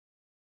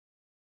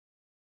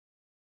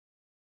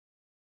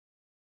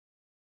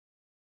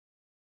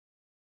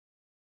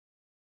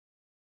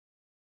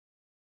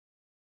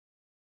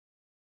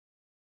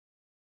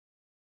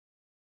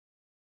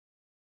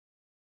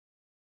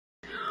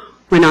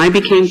When I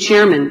became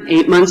chairman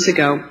 8 months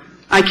ago,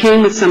 I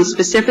came with some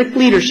specific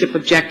leadership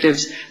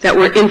objectives that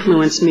were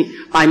influenced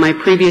by my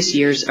previous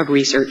years of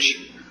research.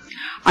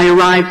 I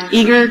arrived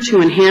eager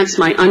to enhance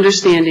my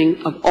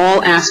understanding of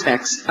all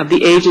aspects of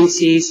the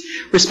agency's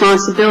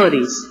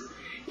responsibilities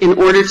in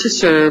order to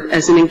serve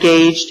as an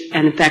engaged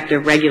and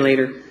effective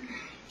regulator.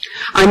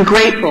 I'm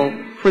grateful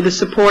for the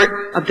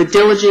support of the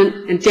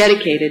diligent and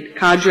dedicated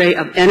cadre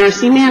of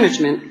NRC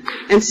management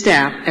and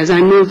staff as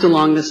I moved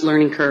along this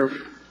learning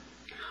curve.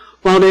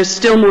 While there's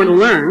still more to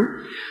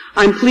learn,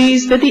 I'm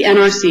pleased that the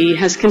NRC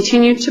has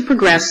continued to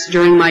progress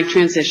during my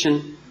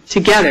transition.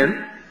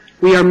 Together,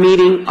 we are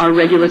meeting our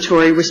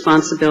regulatory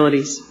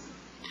responsibilities.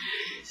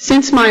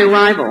 Since my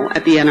arrival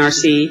at the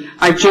NRC,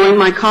 I've joined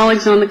my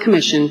colleagues on the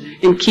Commission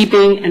in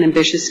keeping an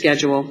ambitious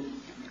schedule.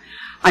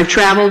 I've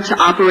traveled to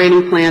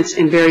operating plants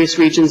in various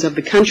regions of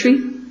the country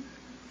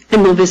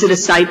and will visit a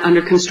site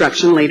under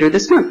construction later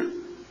this month.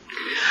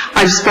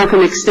 I've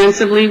spoken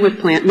extensively with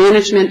plant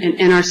management and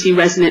NRC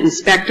resident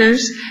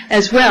inspectors,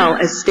 as well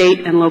as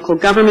state and local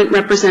government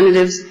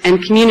representatives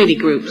and community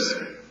groups.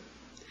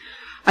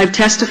 I've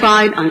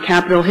testified on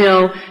Capitol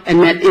Hill and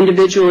met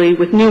individually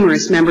with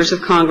numerous members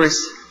of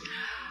Congress.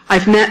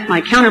 I've met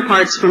my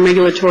counterparts from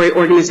regulatory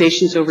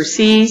organizations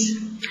overseas,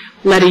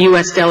 led a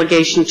U.S.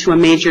 delegation to a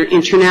major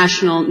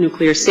international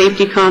nuclear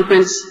safety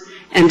conference,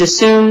 and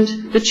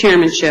assumed the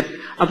chairmanship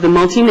of the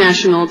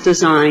Multinational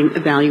Design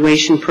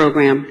Evaluation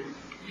Program.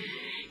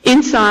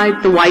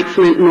 Inside the White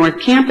Flint North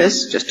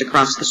Campus, just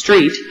across the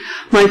street,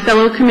 my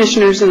fellow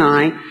commissioners and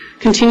I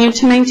continue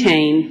to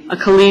maintain a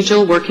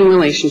collegial working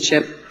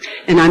relationship,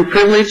 and I'm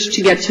privileged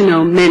to get to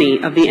know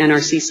many of the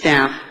NRC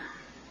staff.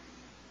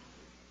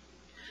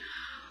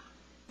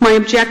 My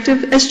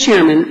objective as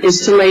chairman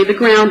is to lay the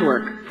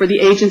groundwork for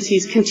the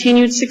agency's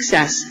continued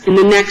success in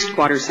the next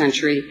quarter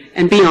century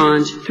and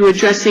beyond through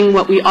addressing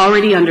what we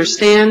already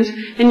understand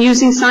and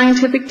using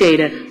scientific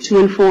data to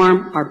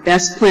inform our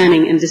best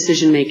planning and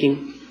decision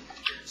making.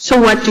 So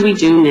what do we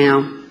do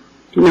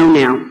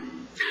now?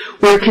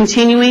 We're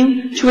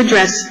continuing to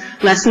address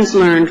lessons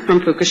learned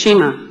from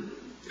Fukushima.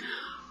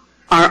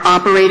 Our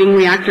operating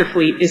reactor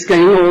fleet is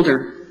getting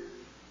older,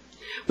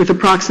 with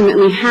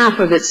approximately half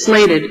of it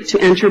slated to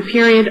enter a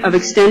period of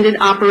extended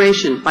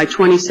operation by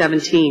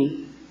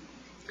 2017.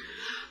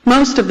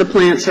 Most of the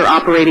plants are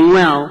operating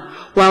well,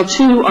 while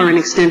 2 are in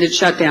extended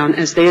shutdown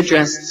as they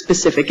address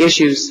specific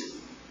issues.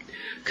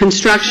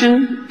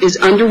 Construction is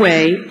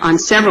underway on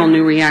several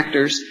new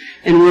reactors,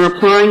 and we're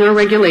applying our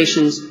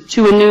regulations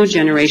to a new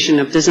generation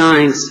of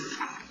designs.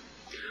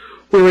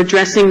 We're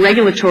addressing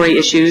regulatory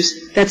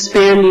issues that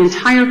span the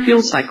entire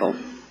fuel cycle.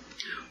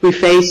 We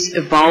face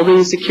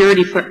evolving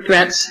security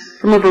threats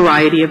from a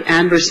variety of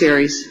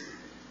adversaries.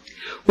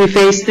 We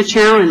face the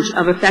challenge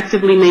of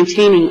effectively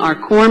maintaining our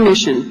core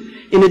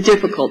mission in a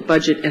difficult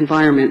budget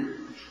environment.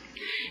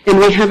 And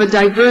we have a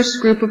diverse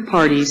group of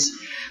parties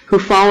who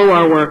follow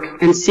our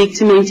work and seek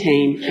to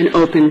maintain an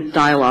open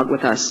dialogue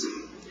with us.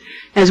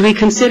 As we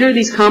consider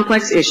these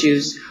complex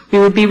issues, we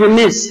would be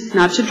remiss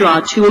not to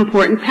draw 2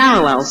 important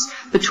parallels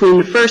between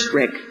the first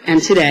RIC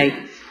and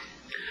today.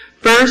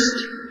 First,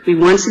 we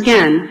once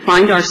again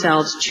find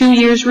ourselves 2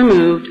 years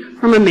removed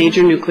from a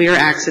major nuclear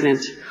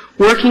accident,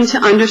 working to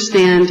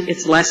understand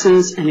its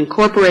lessons and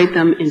incorporate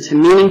them into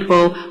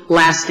meaningful,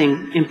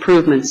 lasting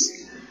improvements.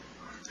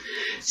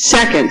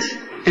 Second,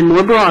 and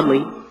more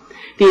broadly,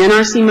 the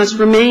NRC must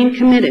remain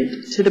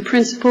committed to the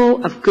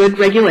principle of good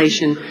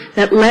regulation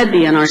that led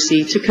the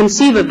NRC to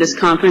conceive of this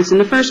conference in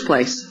the first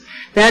place.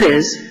 That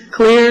is,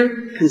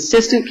 clear,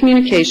 consistent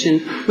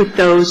communication with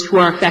those who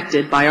are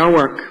affected by our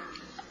work.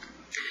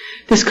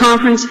 This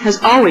conference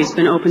has always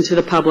been open to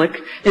the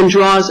public and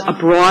draws a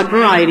broad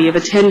variety of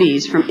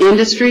attendees from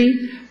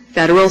industry,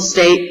 federal,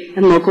 state,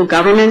 and local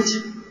government,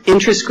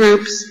 interest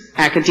groups,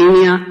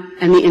 academia,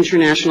 and the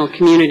international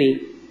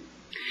community.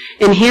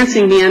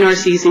 Enhancing the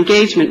NRC's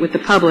engagement with the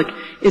public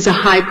is a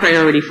high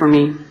priority for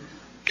me.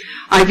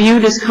 I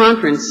view this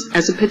conference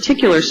as a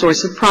particular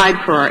source of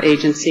pride for our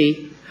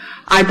agency.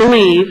 I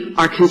believe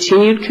our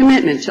continued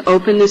commitment to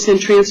openness and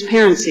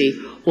transparency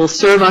will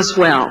serve us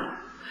well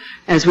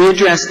as we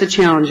address the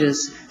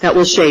challenges that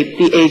will shape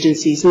the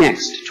agency's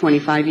next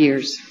 25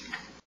 years.